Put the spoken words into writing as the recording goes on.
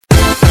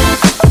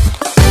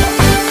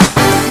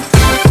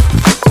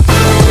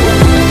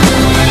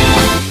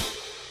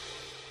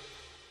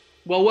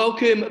Well,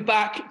 welcome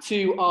back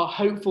to our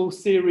Hopeful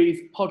Series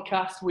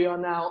podcast. We are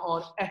now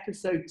on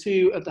episode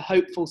 2 of the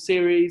Hopeful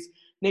Series.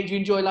 Nick, did you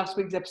enjoy last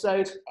week's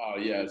episode? Oh,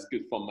 yeah, it's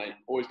good fun, mate.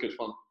 Always good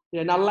fun.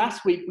 Yeah, now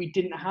last week we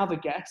didn't have a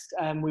guest.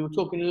 We were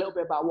talking a little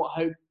bit about what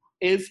hope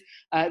is.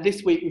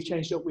 This week we've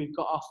changed up. We've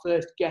got our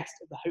first guest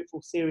of the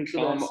Hopeful Series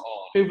with us. Come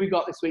on. Who have we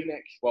got this week,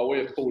 Nick? Well, we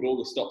have pulled all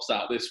the stops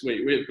out this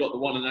week. We've got the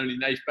one and only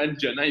Nath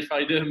Benger. Nath, how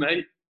you doing,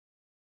 mate?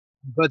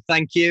 Good,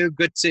 thank you.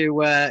 Good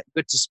to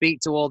speak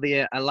to all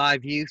the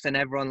Alive youth and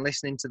everyone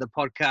listening to the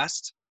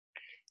podcast.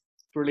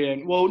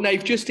 Brilliant. Well,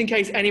 Nath, just in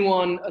case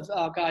anyone of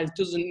our guys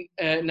doesn't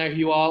know who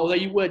you are, although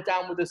you were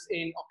down with us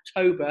in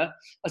October,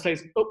 I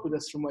suppose up with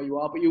us from where you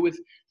are, but you're with,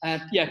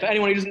 for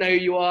anyone who doesn't know who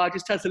you are,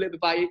 just tell us a little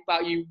bit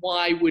about you.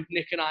 Why would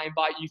Nick and I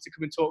invite you to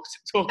come and talk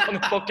on the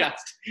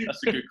podcast?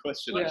 That's a good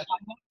question, actually.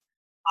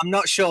 I'm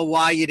not sure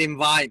why you'd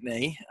invite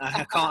me.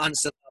 I can't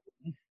answer that.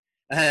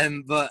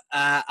 But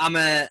I'm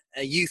a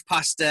youth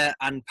pastor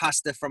and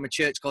pastor from a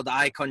church called the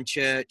Icon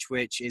Church,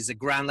 which is a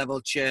ground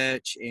level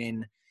church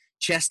in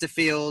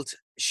Chesterfield,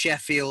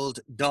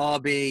 Sheffield,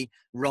 Derby,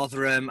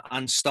 Rotherham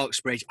and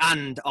Stocksbridge,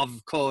 and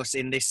of course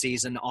in this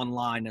season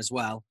online as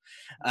well,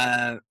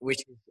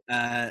 which is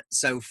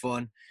so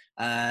fun.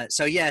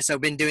 So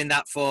I've been doing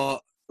that for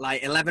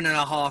like 11 and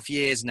a half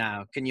years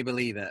now. Can you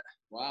believe it?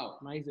 Wow.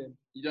 Amazing.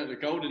 You don't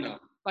look old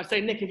enough. I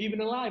say, Nick, have you been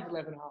alive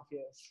 11 and a half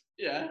years?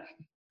 Yeah.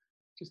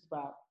 Just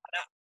about.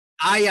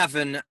 I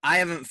haven't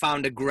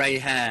found a grey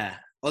hair.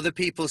 Other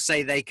people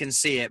say they can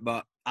see it,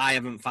 but I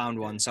haven't found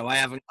one, so I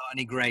haven't got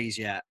any greys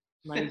yet.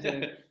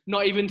 Amazing.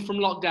 Not even from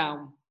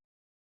lockdown?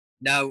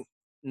 No,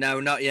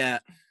 not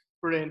yet.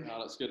 Brilliant.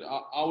 Oh, that's good.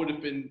 I would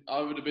have been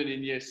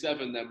in year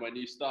 7 then when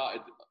you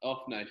started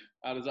off, Nath.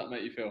 How does that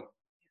make you feel?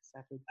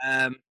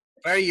 7.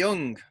 Very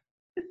young.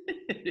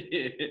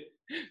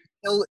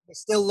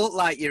 Still look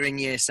like you're in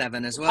year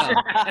 7 as well.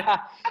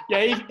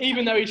 Yeah,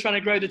 even though he's trying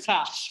to grow the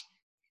tash.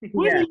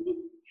 Yeah.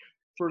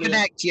 Brilliant.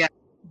 Connect, yeah.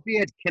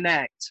 Beard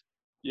connect.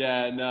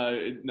 Yeah, no,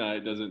 it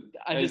doesn't.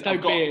 There's no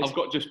beard. I've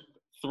got just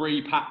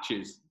 3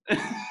 patches.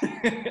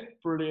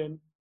 Brilliant.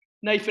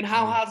 Nathan,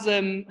 how's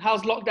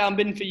lockdown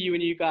been for you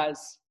and you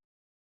guys?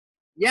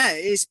 Yeah,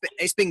 it's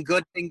been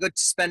good. Been good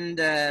to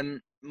spend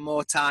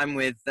more time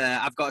with.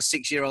 I've got a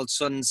 6-year-old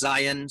son,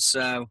 Zion,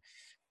 so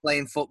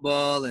playing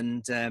football,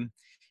 and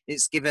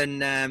it's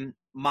given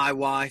my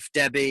wife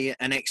Debbie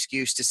an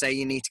excuse to say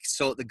you need to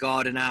sort the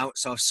garden out.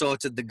 So I've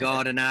sorted the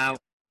garden out.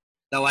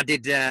 Though I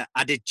did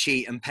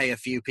cheat and pay a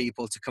few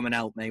people to come and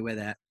help me with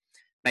it.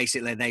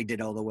 Basically, they did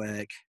all the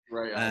work.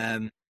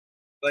 Right.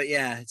 But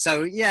yeah,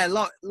 so yeah,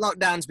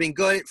 lockdown's been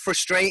good.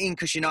 Frustrating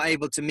because you're not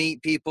able to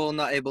meet people,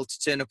 not able to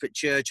turn up at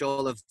church,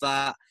 all of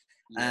that.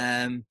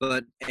 Yeah.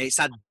 But it's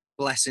had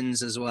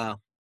blessings as well.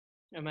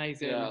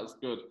 Amazing. Yeah, that's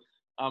good.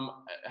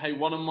 Hey,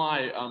 one of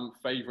my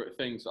favourite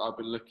things that I've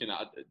been looking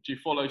at. Do you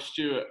follow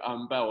Stuart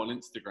Bell on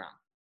Instagram?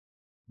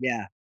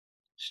 Yeah.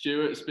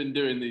 Stuart's been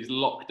doing these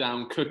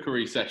lockdown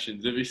cookery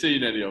sessions. Have you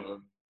seen any of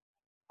them?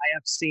 I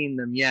have seen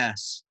them.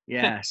 Yes.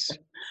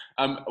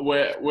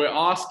 We're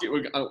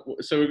asking.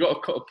 So we've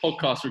got a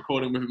podcast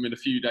recording with him in a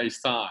few days'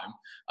 time.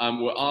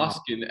 We're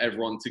asking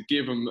everyone to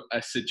give them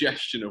a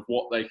suggestion of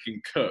what they can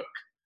cook.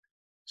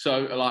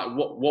 So, like,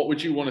 what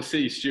would you want to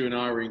see Stu and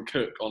Irene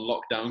cook on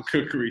lockdown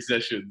cookery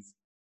sessions?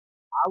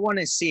 I want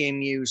to see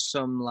him use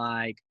some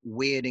like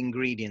weird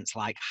ingredients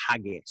like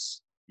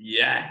haggis.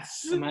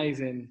 Yes.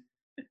 Amazing.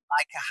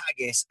 Like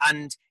a haggis,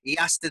 and he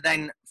has to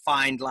then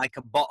find like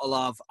a bottle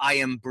of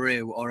Iron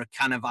Brew or a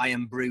can of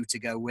Iron Brew to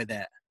go with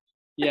it.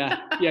 Yeah,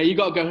 you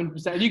got to go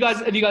 100%. Have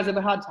you guys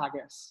ever had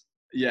haggis?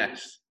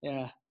 Yes.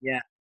 Yeah.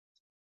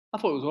 I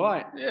thought it was all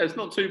right. Yeah, it's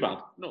not too bad.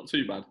 Not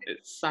too bad. It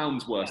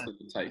sounds worse than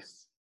it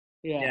tastes.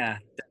 Yeah.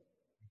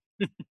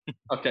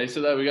 Okay, so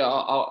there we go.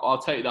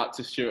 I'll take that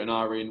to Stuart and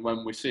Irene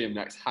when we see him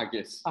next.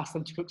 Haggis. Ask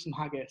them to cook some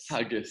haggis.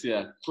 Haggis,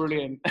 yeah.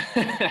 Brilliant.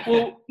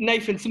 Well,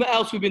 Nathan, something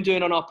else we've been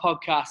doing on our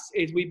podcast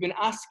is we've been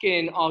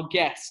asking our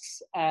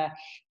guests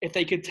if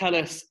they could tell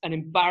us an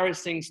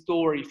embarrassing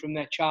story from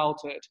their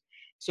childhood.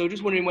 So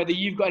just wondering whether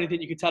you've got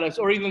anything you could tell us,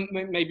 or even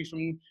maybe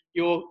from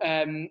your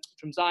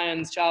from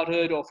Zion's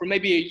childhood, or from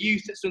maybe a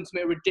youth that's done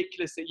something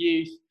ridiculous at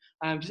youth.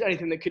 Just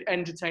anything that could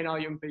entertain our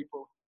young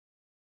people.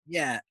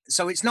 Yeah,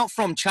 so it's not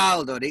from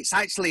childhood, it's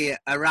actually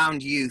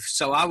around youth.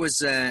 So I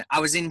was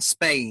in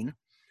Spain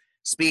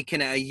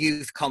speaking at a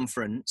youth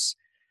conference,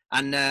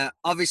 and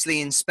obviously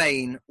in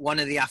Spain, one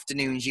of the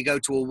afternoons you go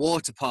to a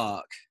water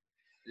park.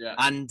 Yeah.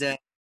 And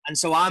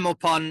so I'm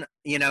up on,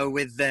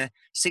 with the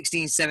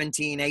 16,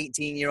 17,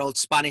 18-year-old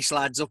Spanish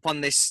lads up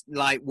on this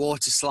like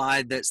water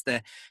slide that's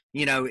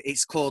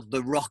it's called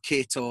the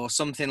Rocket or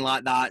something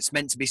like that. It's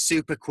meant to be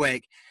super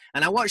quick.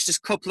 And I watched a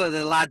couple of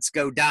the lads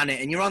go down it,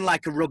 and you're on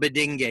like a rubber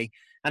dinghy.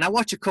 And I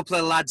watch a couple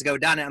of the lads go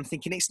down it. I'm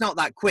thinking, it's not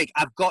that quick.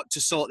 I've got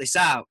to sort this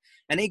out.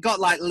 And it got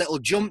like little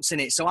jumps in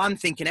it. So I'm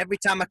thinking every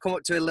time I come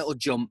up to a little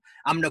jump,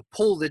 I'm going to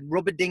pull the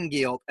rubber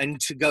dinghy up and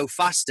to go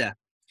faster.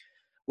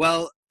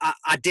 Well,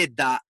 I did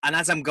that. And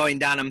as I'm going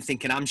down, I'm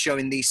thinking, I'm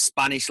showing these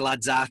Spanish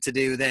lads how to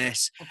do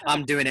this.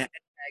 I'm doing it.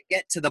 I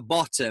get to the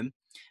bottom,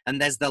 and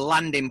there's the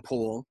landing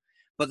pool,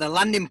 but the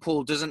landing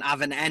pool doesn't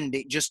have an end.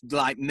 It just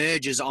like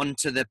merges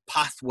onto the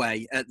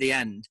pathway at the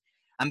end.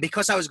 And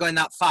because I was going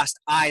that fast,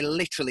 I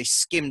literally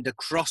skimmed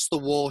across the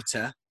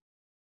water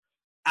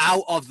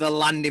out of the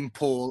landing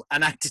pool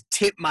and had to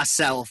tip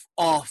myself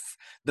off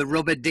the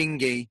rubber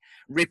dinghy,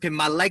 ripping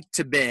my leg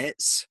to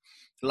bits,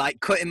 like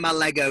cutting my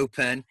leg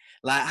open.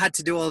 Like I had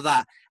to do all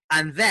that.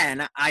 And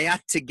then I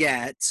had to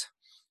get,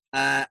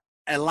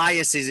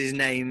 Elias is his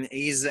name.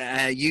 He's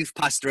a youth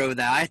pastor over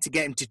there. I had to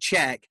get him to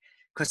check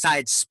because I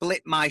had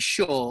split my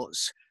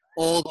shorts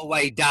all the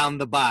way down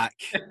the back.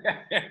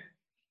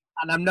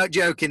 And I'm not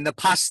joking. The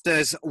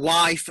pastor's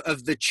wife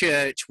of the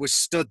church was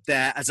stood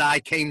there as I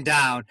came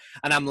down.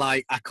 And I'm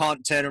like, I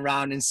can't turn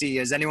around and see.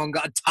 Has anyone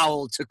got a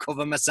towel to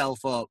cover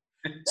myself up?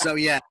 So,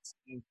 yeah,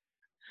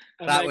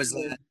 that was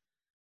a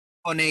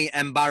funny,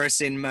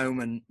 embarrassing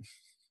moment.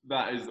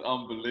 That is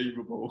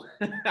unbelievable.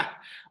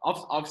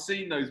 I've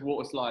seen those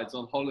water slides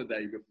on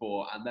holiday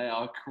before, and they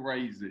are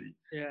crazy.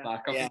 Yeah.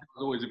 Like I was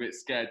always a bit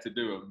scared to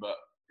do them, but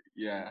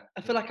yeah.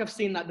 I feel like I've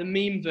seen like the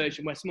meme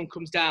version where someone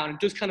comes down and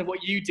does kind of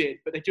what you did,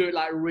 but they do it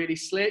like really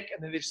slick,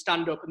 and then they just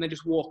stand up and they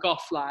just walk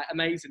off like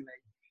amazingly.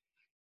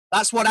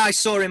 That's what I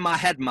saw in my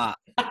head, Matt.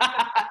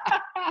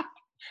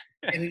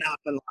 It didn't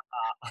happen like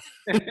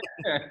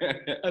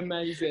that.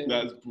 Amazing.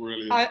 That's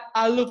brilliant.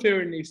 I love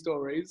hearing these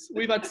stories.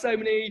 We've had so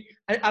many.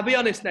 I'll be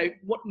honest now,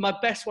 my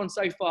best one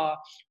so far,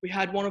 we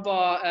had one of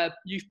our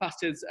youth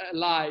pastors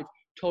live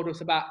told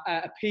us about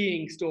a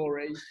peeing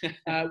story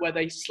where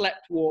they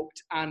slept,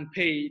 walked and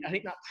peed. I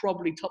think that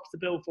probably tops the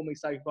bill for me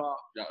so far.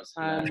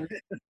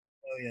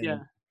 Yeah.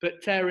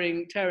 But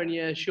tearing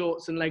your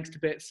shorts and legs to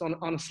bits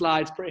on a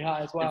slide is pretty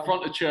high as well. In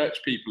front of church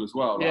people as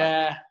well.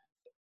 Right?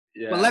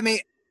 Yeah. Well,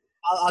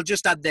 I'll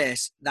just add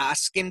this, that I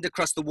skimmed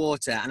across the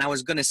water and I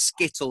was going to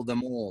skittle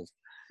them all.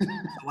 So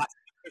I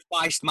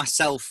sacrificed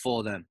myself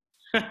for them.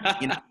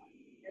 You know,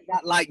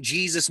 that like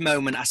Jesus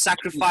moment, I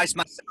sacrificed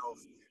myself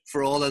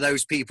for all of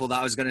those people that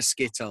I was going to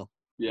skittle.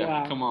 Yeah,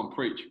 wow. Come on,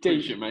 preach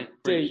it, mate.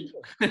 Preach.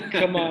 Deep.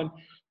 Come on.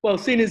 Well,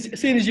 seeing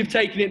as you've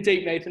taken it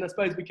deep, Nathan, I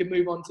suppose we can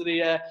move on to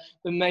the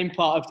main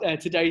part of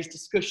today's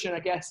discussion, I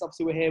guess.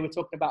 Obviously, we're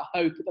talking about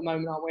hope at the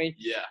moment, aren't we?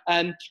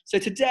 Yeah. So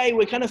today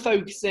we're kind of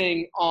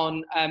focusing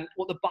on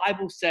what the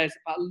Bible says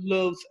about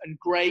love and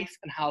grace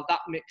and how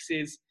that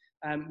mixes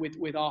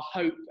with our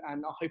hope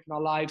and our hope in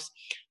our lives.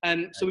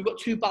 So we've got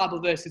two Bible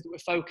verses that we're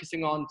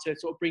focusing on to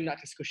sort of bring that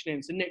discussion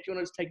in. So Nick, do you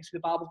want to just take us through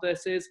the Bible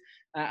verses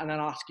and then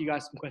I'll ask you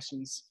guys some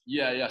questions?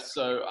 Yeah.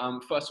 So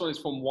first one is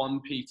from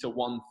 1 Peter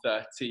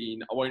 1:13.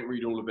 I won't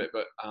read all of it,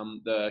 but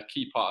the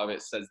key part of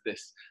it says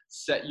this: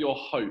 set your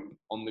hope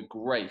on the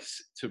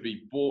grace to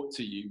be brought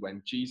to you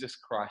when Jesus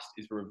Christ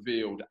is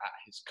revealed at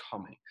his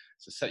coming.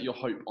 So set your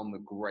hope on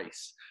the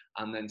grace.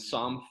 And then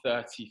Psalm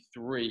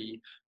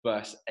 33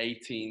 verse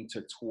 18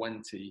 to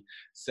 20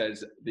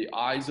 says, the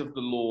eyes of the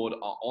Lord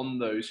are on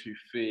those who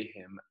fear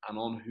him and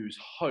on whose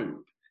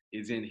hope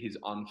is in his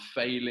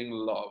unfailing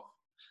love.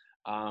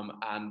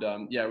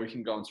 We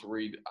can go on to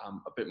read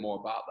a bit more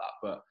about that.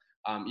 But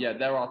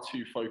there are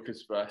two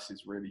focus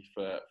verses really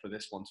for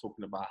this one,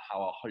 talking about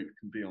how our hope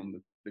can be on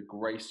the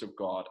grace of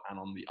God and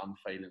on the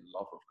unfailing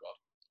love of God.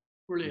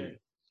 Brilliant.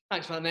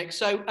 Thanks for that, Nick.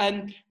 So,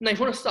 Nate,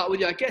 I want to start with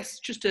you. I guess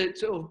just to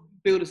sort of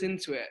build us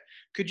into it,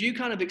 could you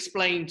kind of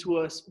explain to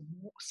us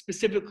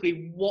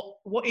specifically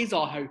what is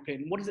our hope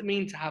in? What does it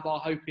mean to have our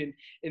hope in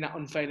that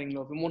unfailing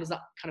love? And what does that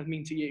kind of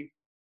mean to you?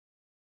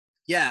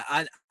 Yeah,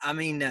 I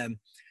mean,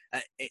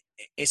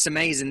 it's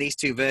amazing. These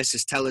two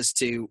verses tell us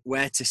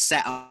where to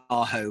set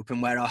our hope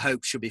and where our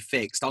hope should be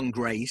fixed, on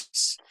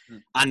grace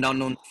and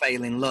on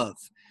unfailing love.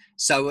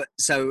 So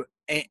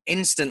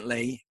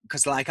instantly,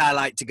 because like I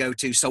like to go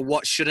to, so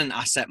what shouldn't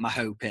I set my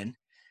hope in?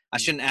 I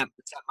shouldn't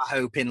set my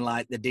hope in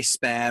like the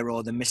despair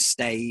or the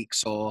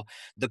mistakes or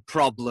the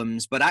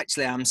problems, but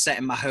actually I'm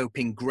setting my hope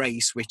in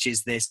grace, which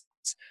is this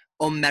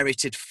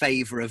unmerited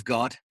favor of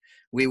God.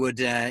 We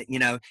would,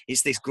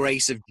 it's this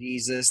grace of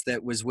Jesus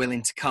that was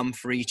willing to come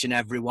for each and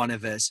every one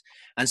of us.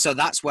 And so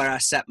that's where I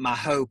set my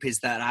hope, is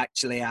that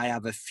actually I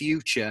have a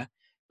future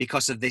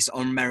because of this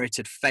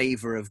unmerited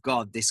favor of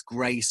God, this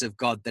grace of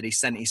God that he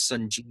sent his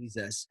son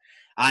Jesus.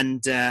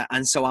 And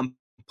so I'm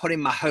putting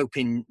my hope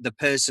in the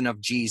person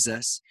of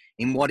Jesus,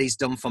 in what he's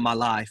done for my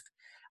life.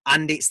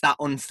 And it's that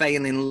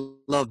unfailing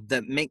love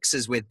that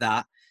mixes with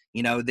that.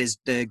 You know, there's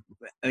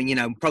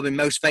probably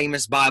most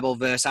famous Bible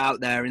verse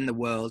out there in the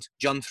world,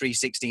 John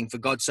 3:16, for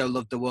God so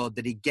loved the world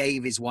that he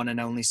gave his one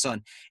and only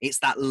son. It's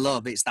that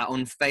love, it's that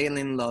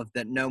unfailing love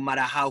that no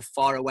matter how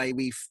far away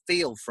we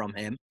feel from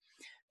him,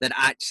 that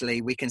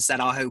actually we can set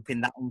our hope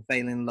in that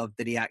unfailing love,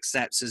 that he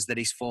accepts us, that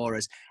he's for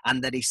us,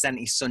 and that he sent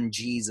his son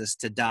Jesus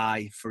to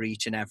die for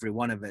each and every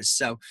one of us.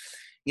 So,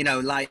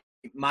 like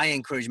my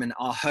encouragement,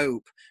 our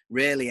hope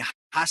really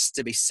has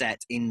to be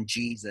set in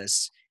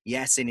Jesus.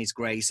 Yes, in his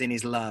grace, in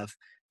his love,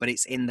 but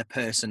it's in the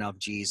person of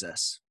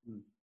Jesus.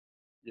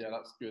 Yeah,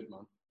 that's good,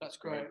 man. That's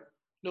great.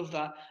 Love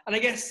that. And I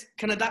guess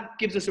kind of that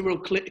gives us a real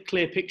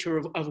clear picture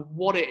of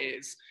what it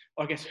is,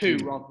 or I guess who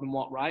rather than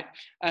what, right?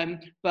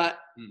 But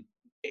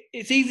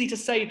it's easy to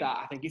say that.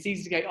 I think it's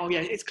easy to go, oh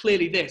yeah, it's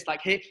clearly this.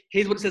 Like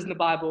here's what it says in the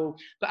Bible.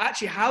 But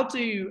actually, how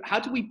do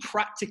we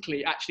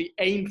practically actually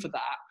aim for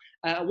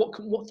that?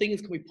 What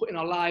things can we put in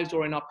our lives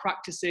or in our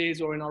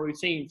practices or in our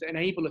routines that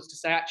enable us to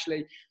say,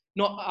 actually,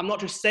 I'm not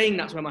just saying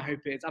that's where my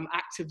hope is. I'm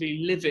actively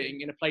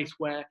living in a place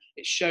where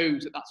it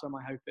shows that that's where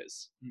my hope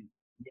is.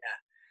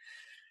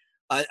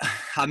 Yeah.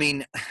 I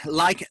mean,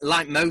 like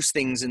most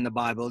things in the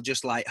Bible,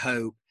 just like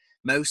hope,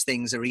 most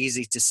things are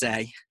easy to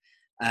say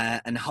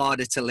and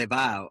harder to live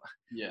out.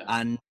 Yeah.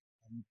 And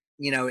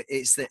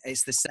it's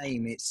the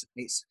same.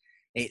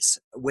 It's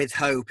with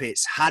hope.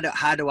 It's how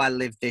do I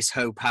live this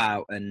hope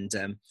out? And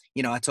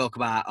I talk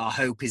about our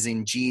hope is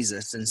in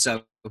Jesus, and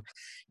so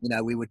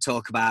we would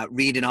talk about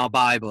reading our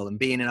Bible and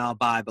being in our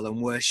Bible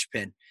and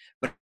worshiping.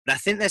 But I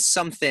think there's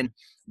something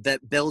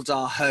that builds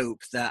our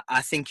hope that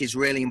I think is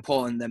really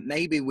important that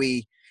maybe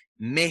we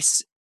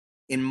miss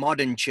in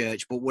modern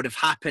church, but would have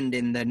happened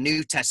in the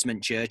New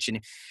Testament church.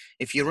 And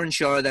if you're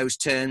unsure of those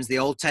terms, the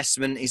Old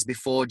Testament is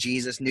before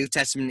Jesus, New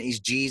Testament is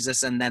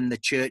Jesus, and then the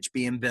church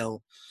being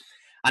built.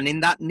 And in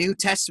that New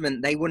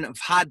Testament, they wouldn't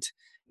have had,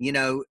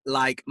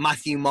 like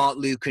Matthew, Mark,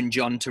 Luke, and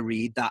John to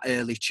read. That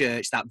early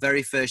church, that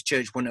very first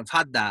church wouldn't have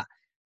had that,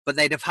 but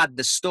they'd have had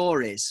the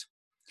stories.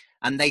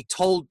 And they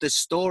told the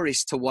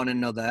stories to one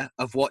another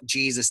of what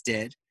Jesus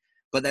did,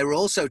 but they were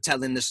also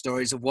telling the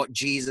stories of what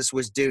Jesus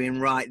was doing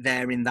right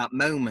there in that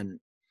moment.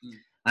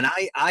 And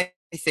I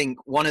think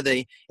one of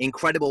the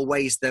incredible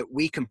ways that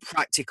we can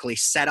practically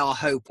set our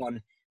hope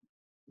on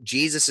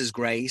Jesus's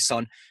grace,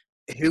 on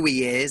who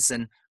he is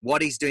and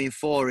what he's doing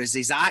for us,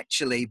 is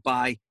actually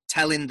by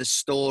telling the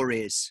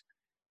stories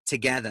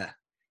together,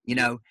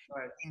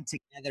 right.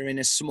 Together in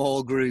a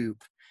small group,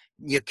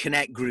 your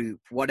connect group,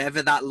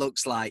 whatever that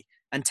looks like,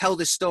 and tell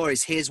the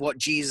stories. Here's what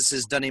Jesus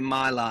has done in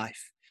my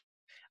life.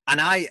 And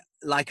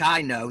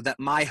I know that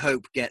my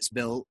hope gets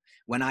built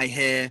when I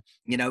hear,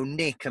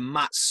 Nick and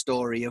Matt's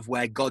story of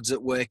where God's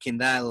at work in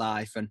their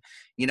life. And,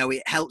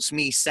 it helps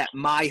me set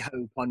my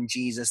hope on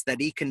Jesus,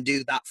 that he can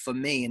do that for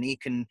me and he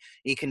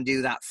can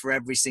do that for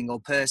every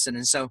single person.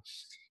 And so,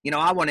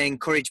 I want to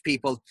encourage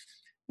people,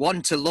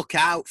 one, to look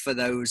out for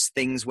those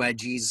things where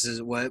Jesus is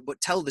at work,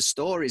 but tell the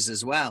stories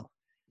as well.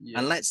 Yeah.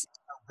 And let's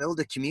build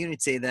a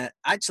community that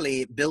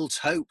actually builds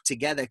hope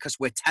together because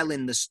we're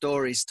telling the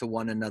stories to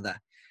one another.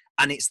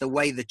 And it's the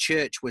way the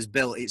church was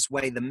built. It's the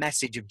way the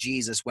message of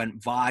Jesus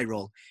went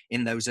viral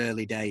in those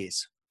early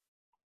days.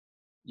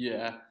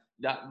 Yeah,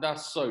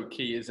 that's so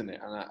key, isn't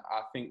it? And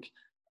I think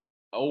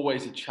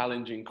always a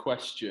challenging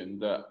question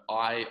that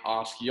I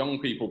ask young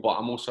people, but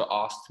I'm also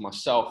asked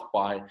myself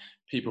by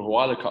people who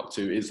I look up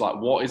to, is like,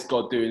 what is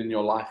God doing in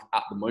your life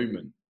at the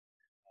moment?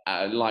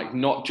 Like,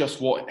 not just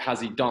what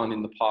has he done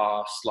in the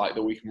past, like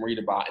that we can read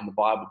about in the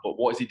Bible, but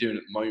what is he doing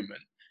at the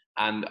moment?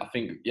 And I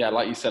think, yeah,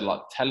 like you said,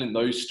 like telling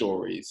those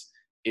stories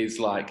is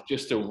like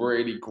just a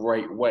really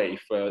great way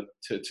to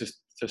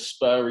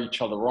spur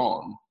each other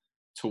on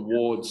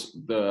towards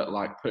the,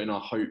 like, putting our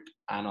hope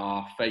and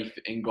our faith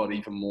in God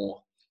even more.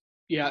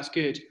 Yeah, that's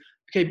good.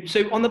 Okay,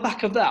 so on the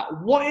back of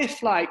that, what if,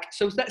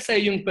 so let's say a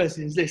young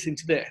person is listening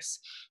to this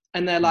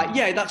and they're like,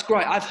 yeah, that's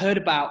great. I've heard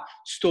about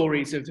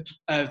stories of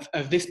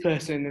this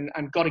person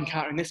and God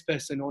encountering this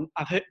person, or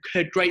I've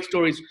heard great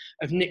stories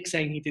of Nick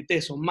saying he did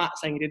this or Matt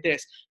saying he did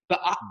this,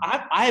 but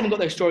I haven't got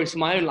those stories in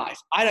my own life.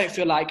 I don't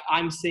feel like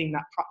I'm seeing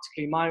that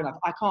practically in my own life.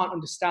 I can't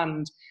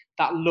understand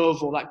that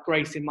love or that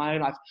grace in my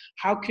own life.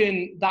 How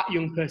can that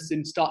young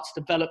person start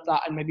to develop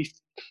that and maybe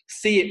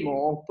see it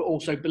more, but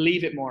also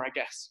believe it more, I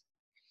guess?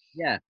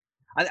 Yeah,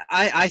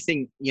 I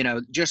think,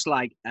 just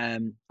like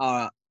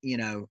our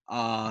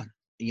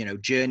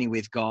journey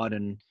with God,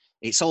 and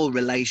it's all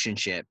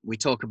relationship. We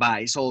talk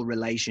about it's all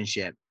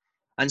relationship.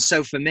 And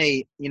so for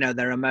me,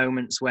 there are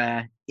moments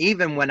where,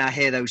 even when I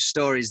hear those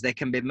stories, there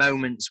can be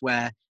moments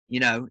where,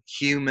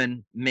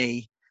 human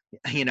me,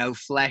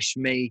 flesh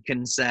me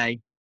can say,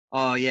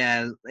 oh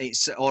yeah,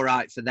 it's all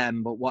right for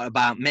them, but what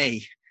about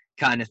me,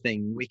 kind of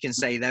thing. We can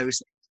say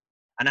those.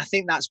 And I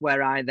think that's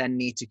where I then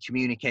need to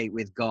communicate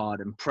with God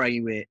and pray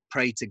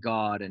to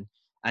God and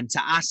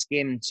to ask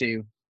him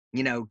to,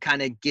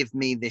 kind of give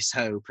me this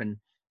hope, and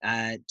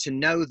to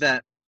know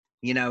that,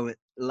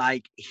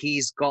 like,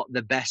 he's got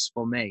the best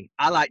for me.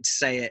 I like to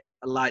say it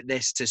like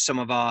this to some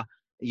of our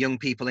young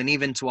people, and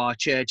even to our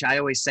church. I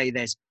always say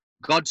this: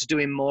 God's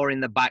doing more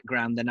in the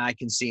background than I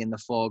can see in the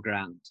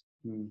foreground.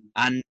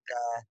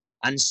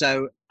 And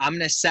so I'm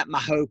going to set my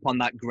hope on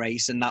that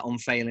grace and that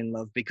unfailing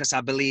love, because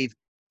I believe,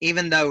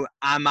 even though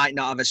I might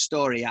not have a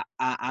story,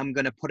 I'm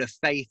going to put a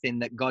faith in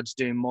that God's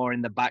doing more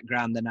in the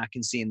background than I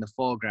can see in the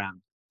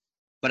foreground.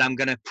 But I'm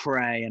going to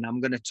pray and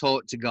I'm going to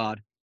talk to God.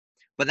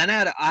 But then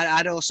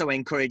I'd also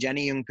encourage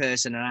any young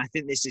person, and I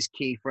think this is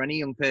key for any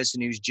young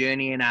person who's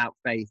journeying out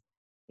faith,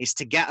 is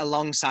to get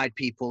alongside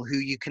people who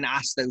you can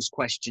ask those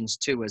questions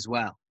to as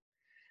well.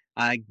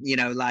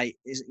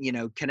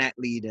 Connect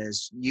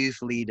leaders, youth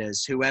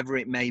leaders, whoever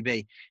it may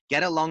be.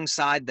 Get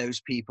alongside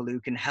those people who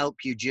can help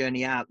you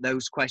journey out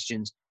those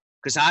questions.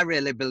 Because I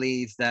really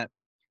believe that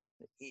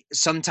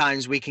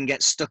sometimes we can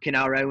get stuck in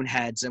our own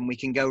heads and we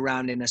can go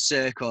round in a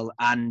circle,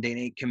 and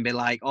it can be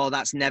like, oh,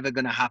 that's never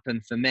going to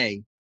happen for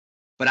me.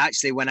 But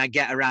actually, when I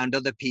get around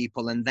other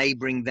people and they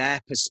bring their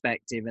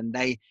perspective and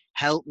they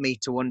help me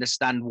to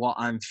understand what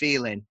I'm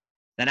feeling,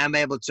 then I'm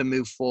able to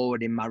move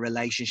forward in my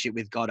relationship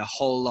with God a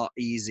whole lot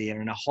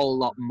easier and a whole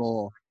lot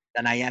more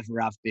than I ever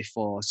have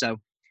before. So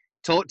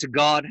talk to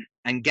God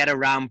and get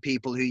around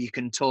people who you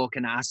can talk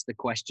and ask the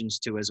questions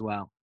to as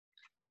well.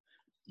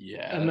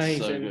 Yeah, amazing.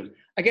 That's so good.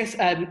 I guess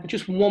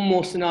just one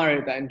more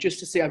scenario then, just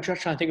to see. I'm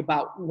just trying to think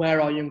about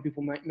where our young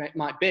people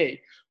might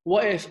be.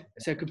 What if,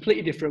 so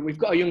completely different, we've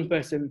got a young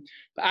person,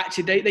 but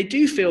actually they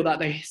do feel that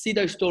they see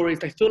those stories,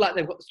 they feel like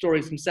they've got the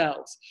stories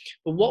themselves.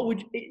 But what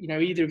would,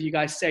 either of you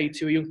guys say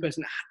to a young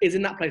person is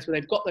in that place where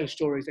they've got those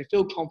stories, they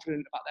feel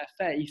confident about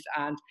their faith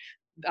and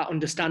that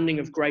understanding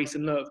of grace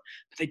and love,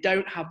 but they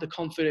don't have the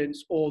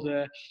confidence or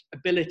the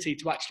ability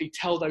to actually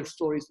tell those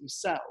stories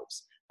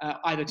themselves,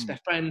 either to their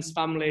friends,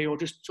 family, or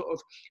just sort of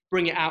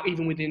bring it out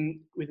even within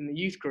the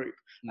youth group.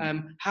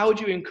 How would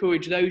you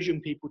encourage those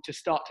young people to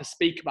start to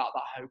speak about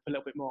that hope a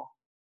little bit more?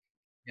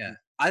 Yeah,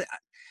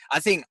 I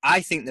think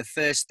the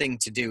first thing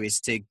to do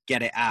is to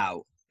get it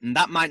out, and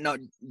that might not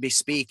be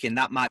speaking,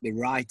 that might be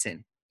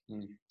writing.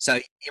 So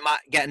you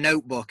might get a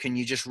notebook and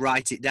you just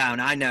write it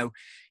down. I know,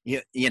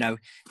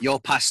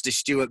 your pastor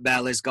Stuart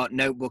Bell has got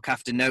notebook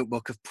after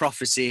notebook of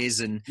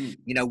prophecies and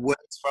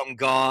words from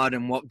God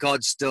and what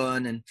God's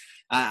done. And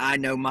I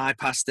know my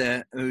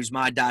pastor, who's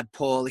my dad,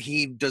 Paul,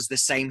 he does the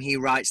same. He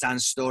writes down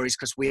stories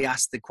because we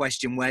ask the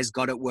question, where's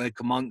God at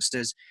work amongst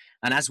us?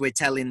 And as we're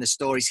telling the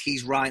stories,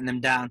 he's writing them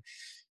down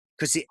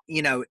because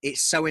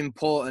it's so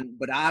important.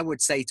 But I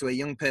would say to a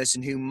young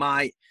person who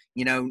might,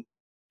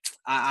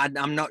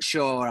 I'm not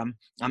sure,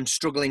 I'm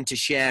struggling to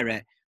share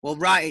it. Well,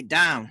 write it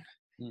down.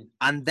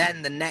 And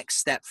then the next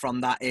step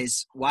from that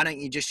is, why don't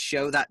you just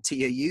show that to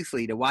your youth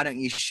leader? Why don't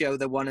you show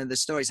one of the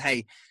stories?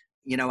 Hey,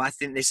 I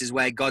think this is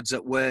where God's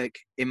at work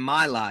in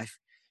my life.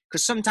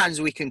 Because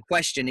sometimes we can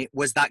question it.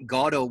 Was that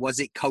God or was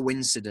it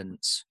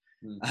coincidence?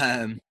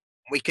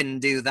 We can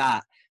do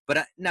that.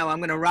 But no, I'm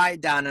going to write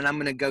it down and I'm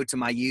going to go to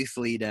my youth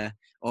leader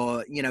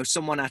or,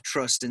 someone I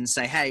trust and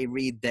say, hey,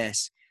 read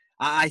this.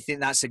 I think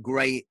that's a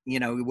great,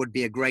 it would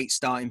be a great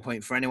starting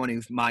point for anyone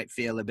who might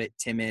feel a bit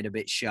timid, a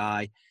bit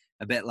shy,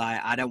 a bit like,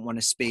 I don't want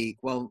to speak.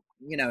 Well,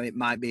 it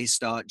might be a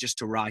start just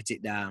to write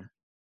it down.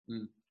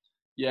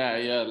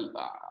 Yeah,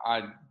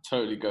 I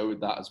totally go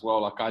with that as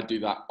well. Like I do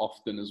that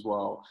often as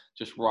well.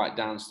 Just write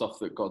down stuff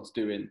that God's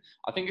doing.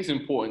 I think it's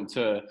important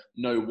to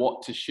know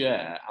what to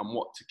share and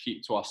what to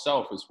keep to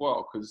ourselves as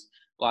well. Because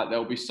like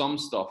there'll be some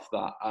stuff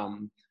that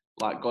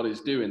like God is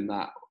doing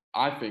that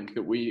I think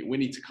that we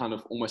need to kind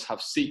of almost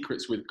have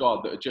secrets with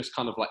God that are just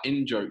kind of like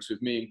in jokes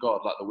with me and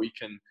God, like that we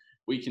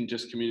can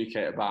just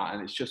communicate about,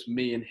 and it's just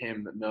me and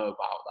him that know about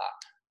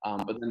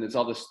that. But then there's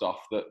other stuff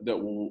that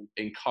will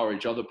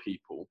encourage other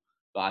people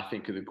that I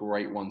think are the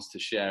great ones to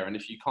share. And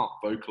if you can't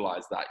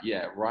vocalize that,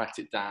 write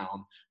it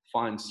down,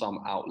 find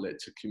some outlet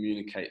to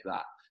communicate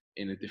that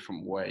in a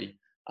different way.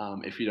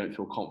 If you don't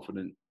feel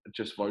confident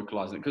just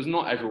vocalizing it, because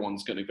not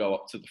everyone's going to go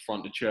up to the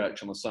front of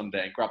church on a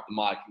Sunday and grab the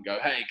mic and go,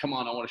 hey, come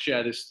on, I want to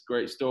share this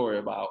great story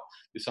about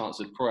this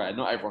answered prayer.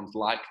 Not everyone's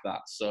like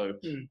that. So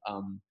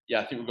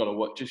I think we've got to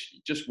work,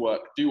 just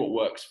work, do what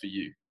works for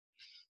you.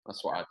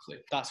 That's what I'd say.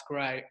 That's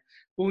great.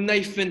 Well,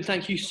 Nathan,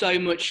 thank you so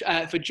much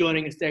for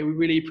joining us today. We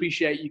really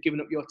appreciate you giving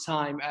up your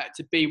time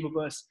to be with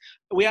us.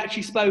 We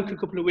actually spoke a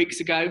couple of weeks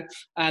ago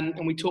and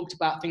we talked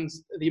about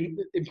the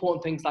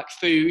important things like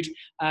food.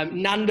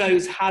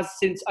 Nando's has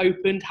since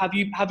opened. Have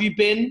you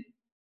been?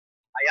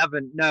 I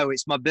haven't. No,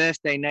 it's my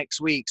birthday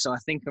next week, so I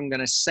think I'm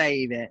going to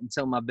save it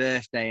until my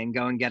birthday and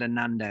go and get a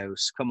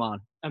Nando's. Come on.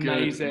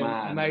 Amazing.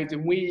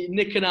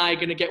 Nick and I are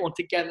going to get one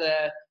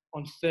together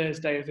on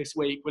Thursday of this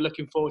week. We're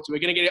looking forward to it. We're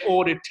going to get it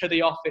ordered to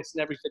the office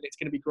and everything. It's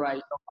going to be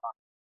great.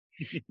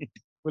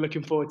 We're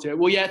looking forward to it.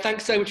 Well,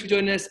 thanks so much for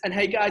joining us. And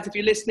hey, guys, if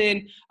you're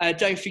listening,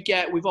 don't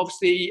forget, we've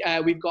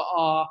got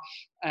our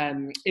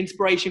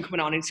inspiration coming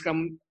out on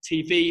Instagram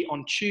TV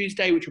on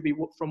Tuesday, which will be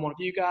from one of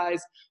you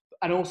guys.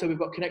 And also, we've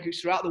got Connect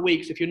groups throughout the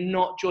week. So if you're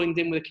not joined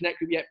in with a Connect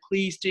group yet,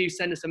 please do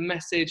send us a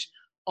message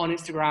on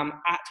Instagram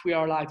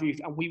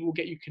 @WeAreAliveYouth, and we will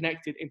get you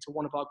connected into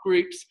one of our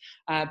groups.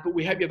 But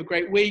we hope you have a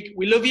great week.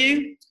 We love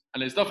you.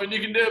 And there's nothing you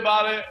can do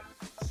about it.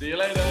 See you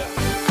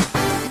later.